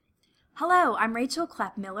Hello, I'm Rachel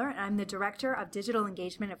Clapp-Miller, and I'm the Director of Digital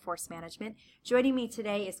Engagement at Force Management. Joining me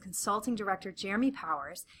today is Consulting Director Jeremy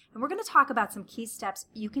Powers, and we're going to talk about some key steps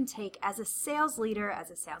you can take as a sales leader,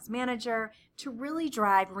 as a sales manager, to really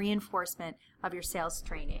drive reinforcement of your sales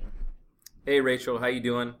training. Hey Rachel, how you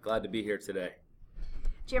doing? Glad to be here today.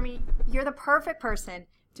 Jeremy, you're the perfect person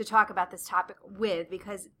to talk about this topic with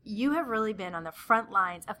because you have really been on the front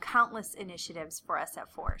lines of countless initiatives for us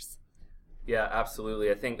at Force. Yeah, absolutely.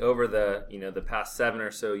 I think over the past 7 or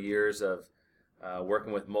so years of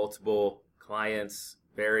working with multiple clients,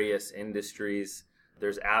 various industries,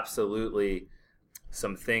 there's absolutely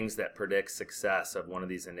some things that predict success of one of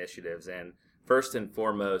these initiatives. And first and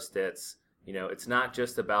foremost, it's not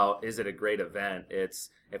just about, is it a great event? It's,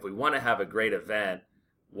 if we want to have a great event,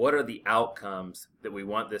 what are the outcomes that we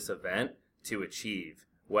want this event to achieve?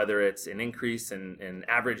 Whether it's an increase in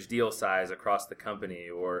average deal size across the company,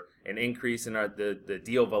 or an increase in the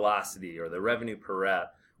deal velocity or the revenue per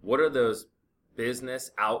rep. What are those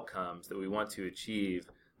business outcomes that we want to achieve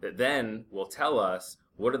that then will tell us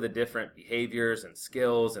what are the different behaviors and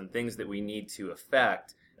skills and things that we need to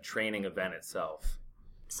affect the training event itself?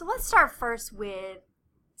 So let's start first with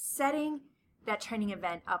setting that training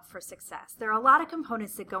event up for success. There are a lot of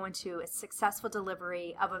components that go into a successful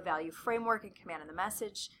delivery of a value framework and command of the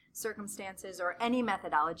message, circumstances, or any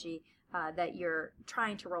methodology that you're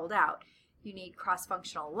trying to roll out. You need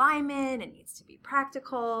cross-functional alignment. It needs to be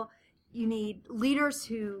practical. You need leaders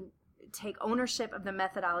who take ownership of the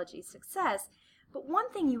methodology's success. But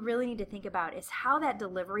one thing you really need to think about is how that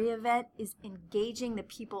delivery event is engaging the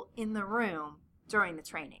people in the room during the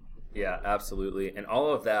training. Yeah, absolutely. And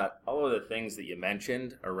all of the things that you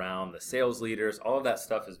mentioned around the sales leaders, all of that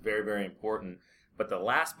stuff is very, very important. But the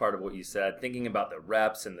last part of what you said, thinking about the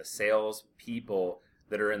reps and the sales people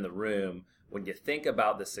that are in the room, when you think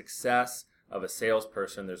about the success of a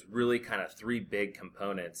salesperson, there's really kind of 3 big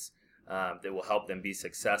components that will help them be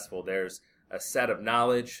successful. There's a set of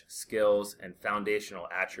knowledge, skills, and foundational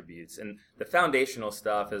attributes. And the foundational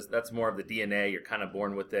stuff that's more of the DNA. You're kind of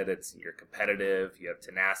born with it. You're competitive, you have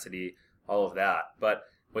tenacity, all of that. But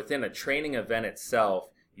within a training event itself,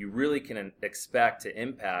 you really can expect to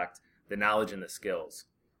impact the knowledge and the skills.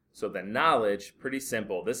 So the knowledge, pretty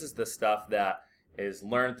simple. This is the stuff that is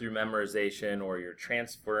learned through memorization, or you're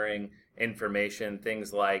transferring information,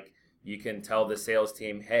 things like you can tell the sales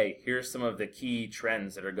team, hey, here's some of the key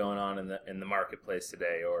trends that are going on in the marketplace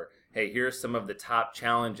today, or hey, here's some of the top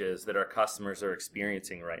challenges that our customers are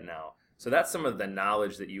experiencing right now. So that's some of the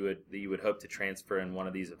knowledge that you would hope to transfer in one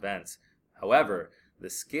of these events. However, the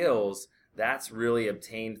skills, that's really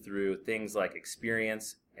obtained through things like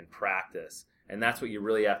experience and practice. And that's what you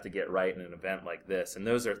really have to get right in an event like this. And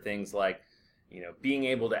those are things like, being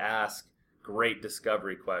able to ask great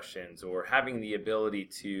discovery questions, or having the ability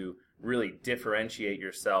to really differentiate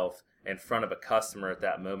yourself in front of a customer at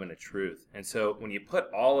that moment of truth. And so when you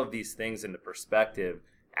put all of these things into perspective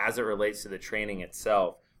as it relates to the training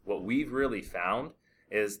itself, what we've really found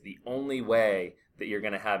is the only way that you're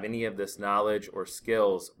going to have any of this knowledge or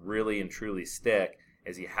skills really and truly stick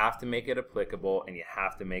is you have to make it applicable and you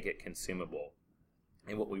have to make it consumable.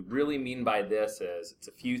 And what we really mean by this is it's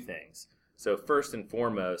a few things. So first and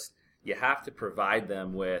foremost, you have to provide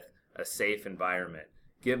them with a safe environment.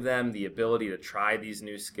 Give them the ability to try these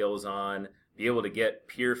new skills on, be able to get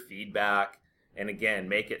peer feedback, and again,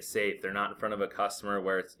 make it safe. They're not in front of a customer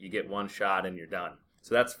where you get one shot and you're done.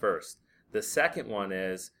 So that's first. The second one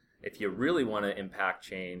is, if you really want to impact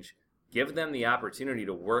change, give them the opportunity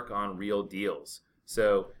to work on real deals.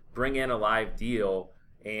 So bring in a live deal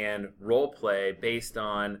and role play based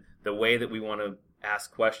on the way that we want to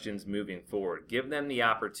ask questions moving forward. Give them the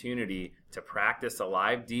opportunity to practice a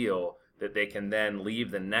live deal that they can then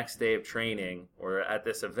leave the next day of training or at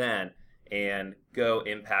this event and go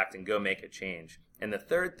impact and go make a change. And the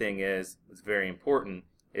third thing is, it's very important,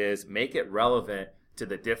 is make it relevant to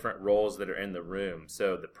the different roles that are in the room.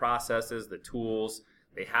 So the processes, the tools,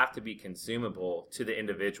 they have to be consumable to the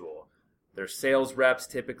individual. There's sales reps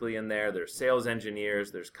typically in there, there's sales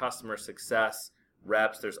engineers, there's customer success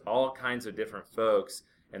reps, there's all kinds of different folks,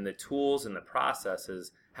 and the tools and the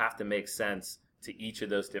processes have to make sense to each of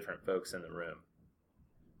those different folks in the room.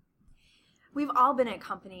 We've all been at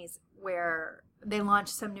companies where they launch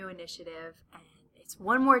some new initiative and it's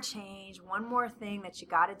one more change, one more thing that you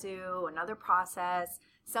got to do, another process,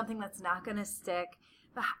 something that's not going to stick.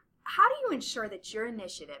 But how do you ensure that your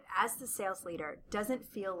initiative as the sales leader doesn't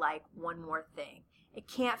feel like one more thing? It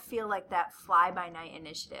can't feel like that fly-by-night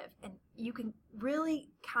initiative. And you can really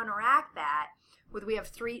counteract that we have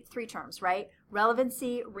three terms, right?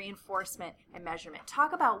 Relevancy, reinforcement, and measurement.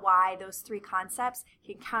 Talk about why those three concepts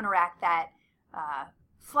can counteract that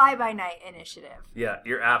fly-by-night initiative. Yeah,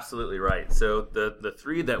 you're absolutely right. So the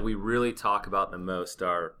three that we really talk about the most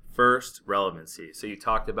are, first, relevancy. So you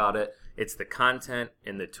talked about it. It's the content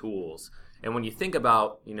and the tools. And when you think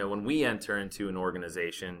about, when we enter into an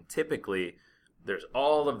organization, typically there's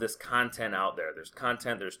all of this content out there. There's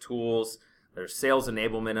content, there's tools, there's sales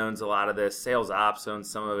enablement owns a lot of this, sales ops owns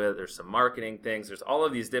some of it, there's some marketing things, there's all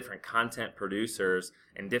of these different content producers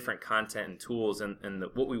and different content and tools. And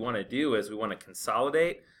what we want to do is we want to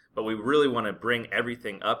consolidate, but we really want to bring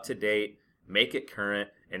everything up to date, make it current,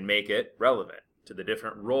 and make it relevant to the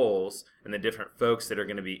different roles and the different folks that are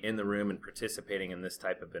going to be in the room and participating in this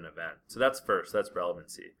type of an event. So that's first, that's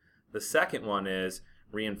relevancy. The second one is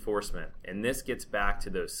reinforcement, and this gets back to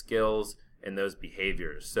those skills and those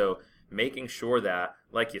behaviors. So making sure that,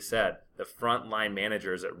 like you said, the frontline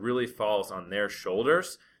managers, it really falls on their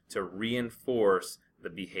shoulders to reinforce the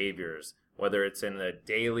behaviors, whether it's in the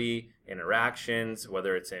daily interactions,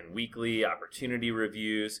 whether it's in weekly opportunity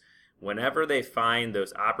reviews. Whenever they find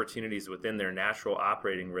those opportunities within their natural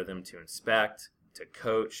operating rhythm to inspect, to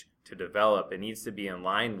coach, to develop, it needs to be in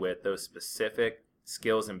line with those specific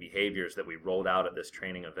skills and behaviors that we rolled out at this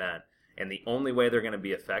training event. And the only way they're going to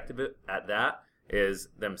be effective at that is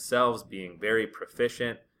themselves being very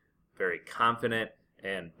proficient, very confident,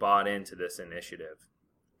 and bought into this initiative.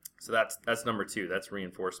 So that's number two, that's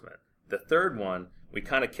reinforcement. The third one, we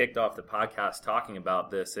kind of kicked off the podcast talking about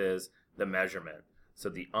this, is the measurement. So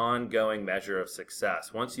the ongoing measure of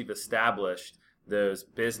success. Once you've established those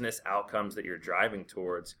business outcomes that you're driving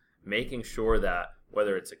towards, making sure that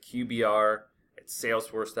whether it's a QBR, it's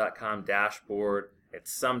Salesforce.com dashboard,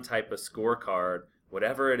 it's some type of scorecard,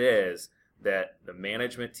 whatever it is, that the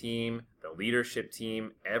management team, the leadership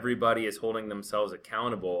team, everybody is holding themselves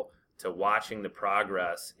accountable to watching the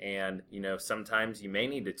progress. And, sometimes you may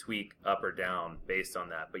need to tweak up or down based on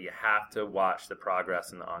that, but you have to watch the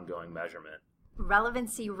progress and the ongoing measurement.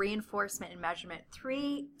 Relevancy, reinforcement, and measurement.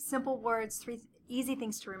 Three simple words, three easy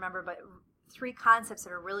things to remember, but three concepts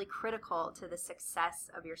that are really critical to the success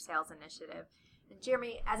of your sales initiative. And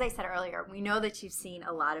Jeremy, as I said earlier, we know that you've seen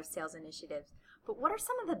a lot of sales initiatives, but what are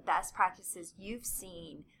some of the best practices you've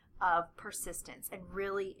seen of persistence and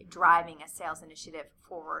really driving a sales initiative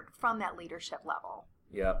forward from that leadership level?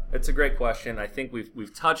 Yeah, it's a great question. I think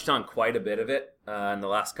we've touched on quite a bit of it in the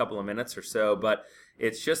last couple of minutes or so, but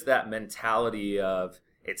it's just that mentality of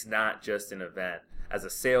it's not just an event. As a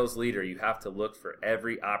sales leader, you have to look for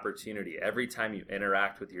every opportunity, every time you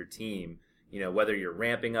interact with your team, whether you're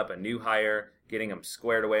ramping up a new hire, getting them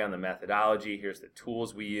squared away on the methodology, here's the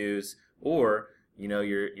tools we use, or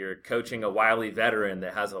you're coaching a wily veteran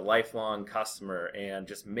that has a lifelong customer, and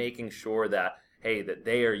just making sure that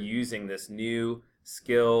they are using this new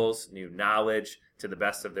skills, new knowledge to the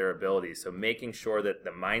best of their ability. So making sure that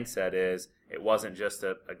the mindset is it wasn't just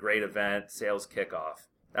a great event, sales kickoff.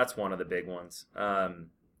 That's one of the big ones.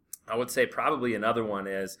 I would say probably another one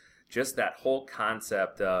is just that whole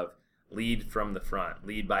concept of lead from the front,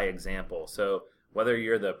 lead by example. So whether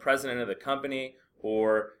you're the president of the company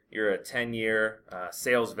or you're a 10-year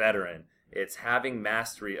sales veteran, it's having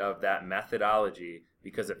mastery of that methodology,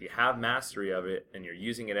 because if you have mastery of it and you're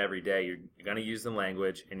using it every day, you're going to use the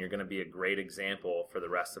language and you're going to be a great example for the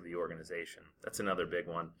rest of the organization. That's another big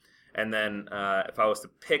one. And then if I was to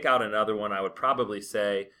pick out another one, I would probably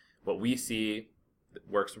say what we see that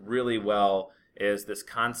works really well is this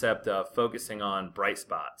concept of focusing on bright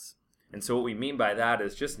spots. And so what we mean by that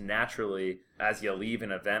is just naturally, as you leave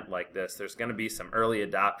an event like this, there's going to be some early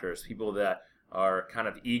adopters, people that are kind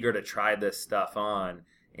of eager to try this stuff on,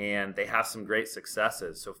 and they have some great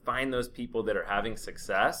successes. So find those people that are having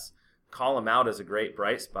success, call them out as a great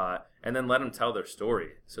bright spot, and then let them tell their story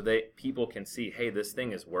so that people can see, hey, this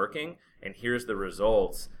thing is working, and here's the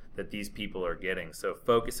results that these people are getting. So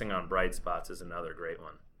focusing on bright spots is another great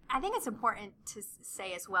one. I think it's important to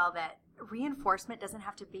say as well that reinforcement doesn't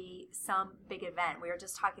have to be some big event. We were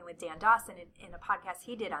just talking with Dan Dawson in a podcast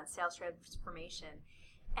he did on sales transformation.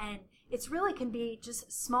 And it's really can be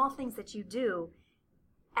just small things that you do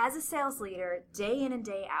as a sales leader day in and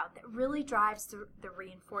day out that really drives the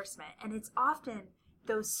reinforcement. And it's often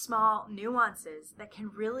those small nuances that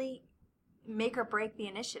can really make or break the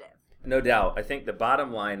initiative. No doubt. I think the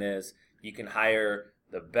bottom line is you can hire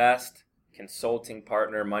the best consulting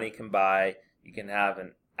partner money can buy. You can have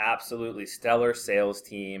an absolutely stellar sales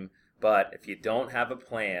team, but if you don't have a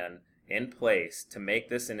plan in place to make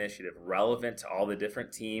this initiative relevant to all the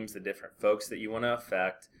different teams, the different folks that you want to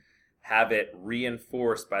affect, have it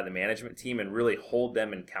reinforced by the management team and really hold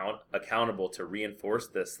them accountable to reinforce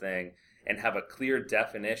this thing and have a clear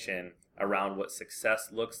definition around what success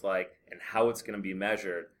looks like and how it's going to be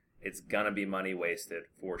measured, it's going to be money wasted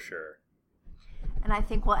for sure. And I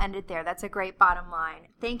think we'll end it there. That's a great bottom line.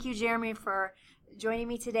 Thank you, Jeremy, for joining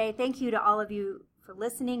me today. Thank you to all of you for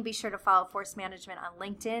listening. Be sure to follow Force Management on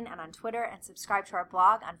LinkedIn and on Twitter and subscribe to our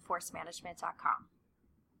blog on forcemanagement.com.